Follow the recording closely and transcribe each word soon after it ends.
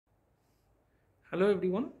Hello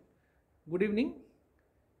everyone, good evening.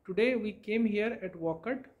 Today we came here at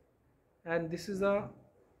Wakad and this is a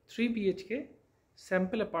 3 BHK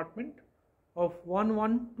sample apartment of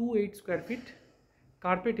 1128 square feet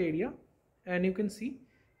carpet area, and you can see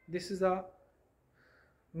this is a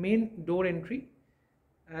main door entry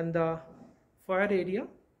and the foyer area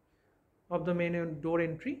of the main door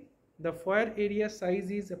entry. The foyer area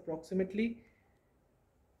size is approximately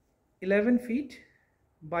 11 feet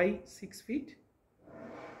by 6 feet.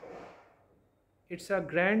 It's a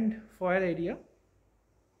grand foyer area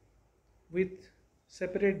with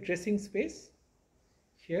separate dressing space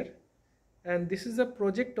here, and this is a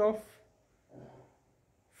project of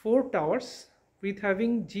 4 towers with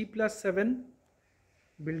having G+7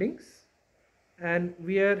 buildings, and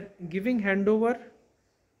we are giving handover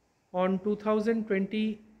on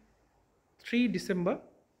 2023 December.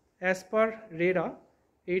 As per RERA,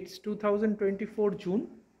 it's 2024 June.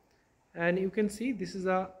 And you can see this is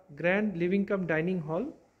a grand living cum dining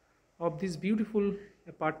hall of this beautiful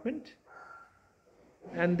apartment,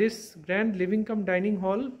 and this grand living cum dining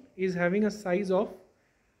hall is having a size of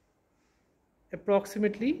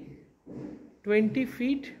approximately 20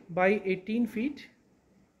 feet by 18 feet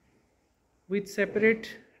with separate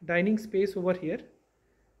dining space over here,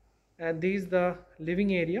 and this is the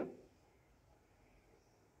living area.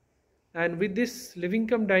 And with this living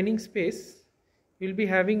cum dining space we'll be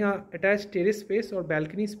having a attached terrace space or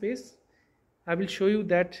balcony space. I will show you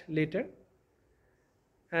that later.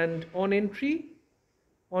 And on entry,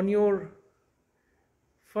 on your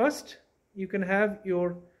first, you can have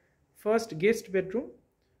your first guest bedroom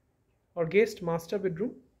or guest master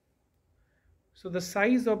bedroom. So the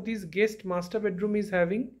size of this guest master bedroom is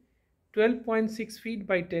having 12.6 feet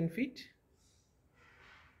by 10 feet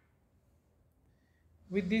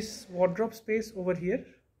with this wardrobe space over here,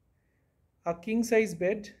 a king size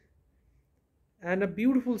bed, and a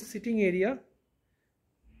beautiful sitting area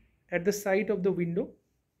at the side of the window,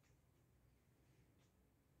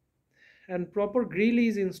 and proper grill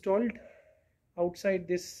is installed outside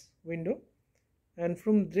this window. And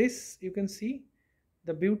from this you can see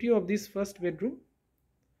the beauty of this first bedroom,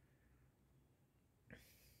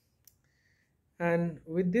 and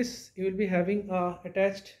with this you will be having a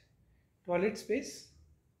attached toilet space.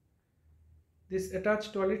 This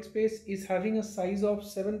attached toilet space is having a size of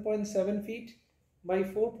 7.7 feet by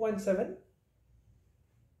 4.7.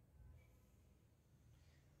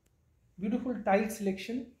 Beautiful tile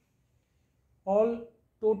selection. All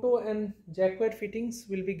Toto and Jacquard fittings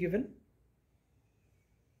will be given.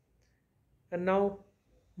 And now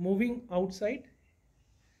moving outside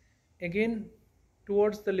again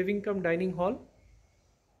towards the living cum dining hall.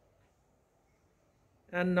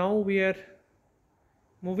 And now we are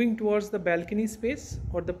moving towards the balcony space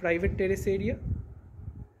or the private terrace area.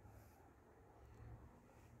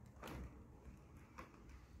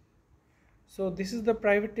 So this is the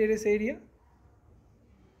private terrace area.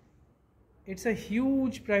 It's a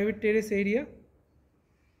huge private terrace area.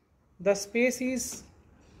 The space is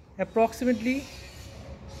approximately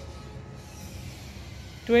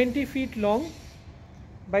 20 feet long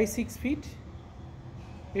by 6 feet.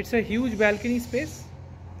 It's a huge balcony space,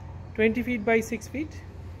 20 feet by 6 feet.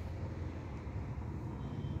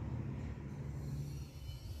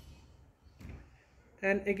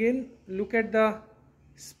 And again look at the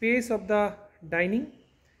space of the dining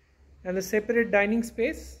and the separate dining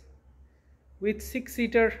space with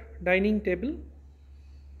 6-seater dining table.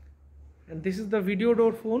 And this is the video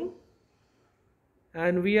door phone,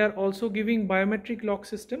 and we are also giving biometric lock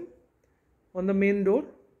system on the main door.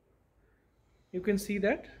 You can see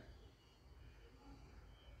that.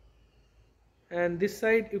 And this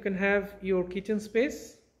side you can have your kitchen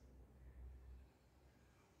space,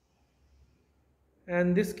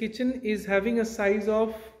 and this kitchen is having a size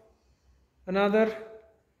of another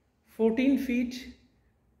 14 feet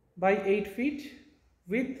by 8 feet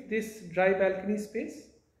with this dry balcony space.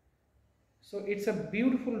 So it's a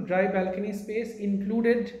beautiful dry balcony space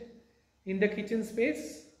included in the kitchen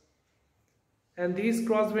space, and this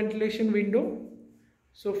cross ventilation window.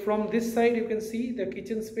 So from this side you can see the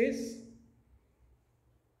kitchen space.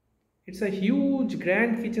 It's a huge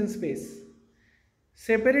grand kitchen space.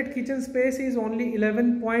 Separate kitchen space is only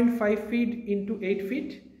 11.5 feet into 8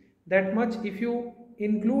 feet. That much. If you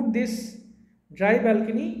include this dry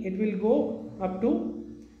balcony, it will go up to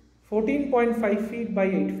 14.5 feet by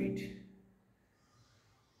 8 feet.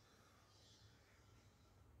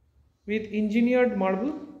 With engineered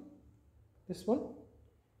marble, this one.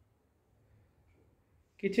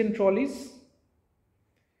 Kitchen trolleys.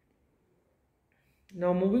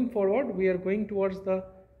 Now moving forward, we are going towards the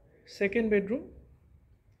second bedroom.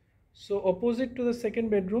 So opposite to the second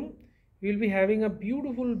bedroom, we will be having a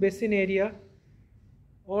beautiful basin area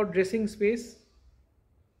or dressing space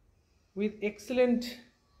with excellent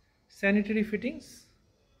sanitary fittings.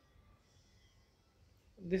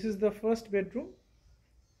 This is the first bedroom,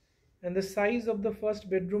 and the size of the first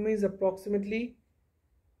bedroom is approximately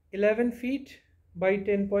 11 feet by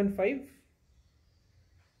 10.5,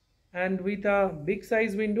 and with a big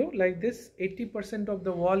size window like this. 80% of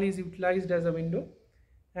the wall is utilized as a window,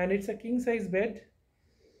 and it's a king size bed.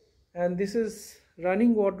 And this is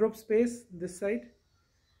running wardrobe space this side,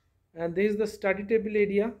 and this is the study table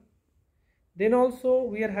area. Then also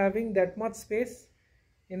we are having that much space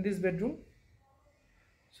in this bedroom.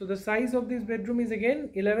 So the size of this bedroom is again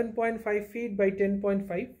 11.5 feet by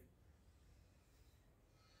 10.5.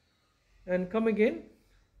 And come again.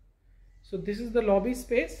 So this is the lobby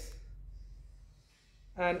space,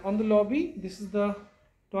 and on the lobby this is the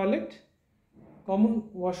toilet, common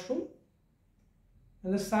washroom,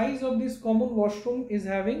 and the size of this common washroom is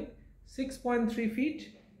having 6.3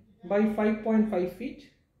 feet by 5.5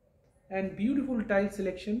 feet, and beautiful tile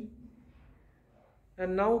selection.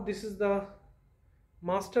 And now this is the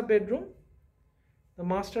master bedroom, the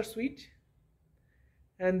master suite,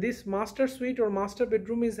 and this master suite or master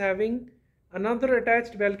bedroom is having another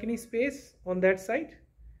attached balcony space on that side,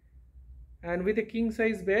 and with a king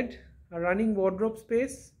size bed, a running wardrobe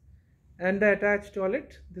space, and the attached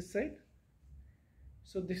toilet this side.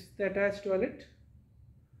 So this is the attached toilet,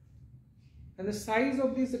 and the size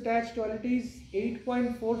of this attached toilet is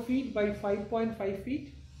 8.4 feet by 5.5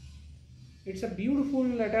 feet. It's a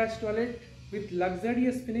beautiful attached toilet with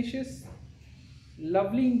luxurious finishes,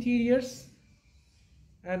 lovely interiors,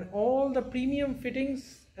 and all the premium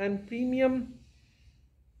fittings and premium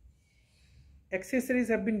accessories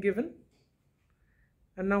have been given.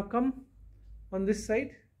 And now come on this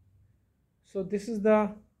side. So this is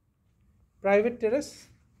the private terrace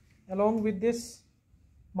along with this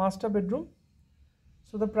master bedroom.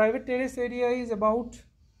 So the private terrace area is about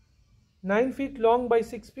 9 feet long by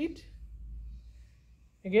 6 feet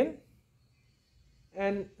again.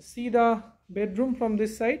 And see the bedroom from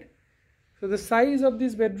this side. So the size of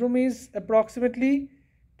this bedroom is approximately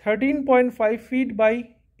 13.5 feet by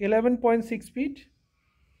 11.6 feet.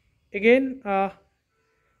 Again a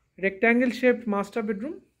rectangle shaped master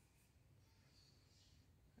bedroom.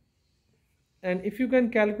 And if you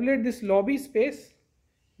can calculate this lobby space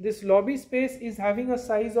is having a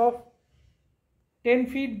size of 10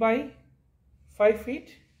 feet by 5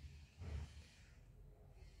 feet.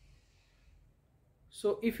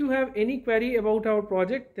 So if you have any query about our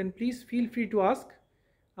project, then please feel free to ask.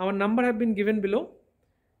 Our number have been given below.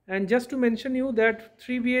 And just to mention you that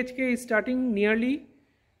 3 BHK is starting nearly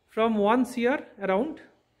from 1 CR around,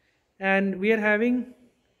 and we are having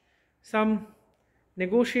some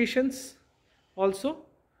negotiations also.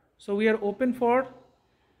 So we are open for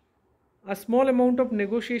a small amount of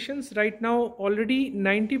negotiations. Right now already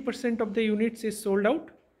 90% of the units is sold out.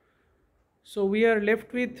 So we are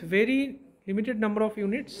left with very limited number of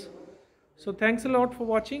units. So thanks a lot for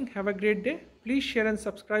watching. Have a great day. Please share and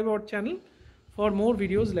subscribe our channel for more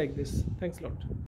videos like this. Thanks a lot.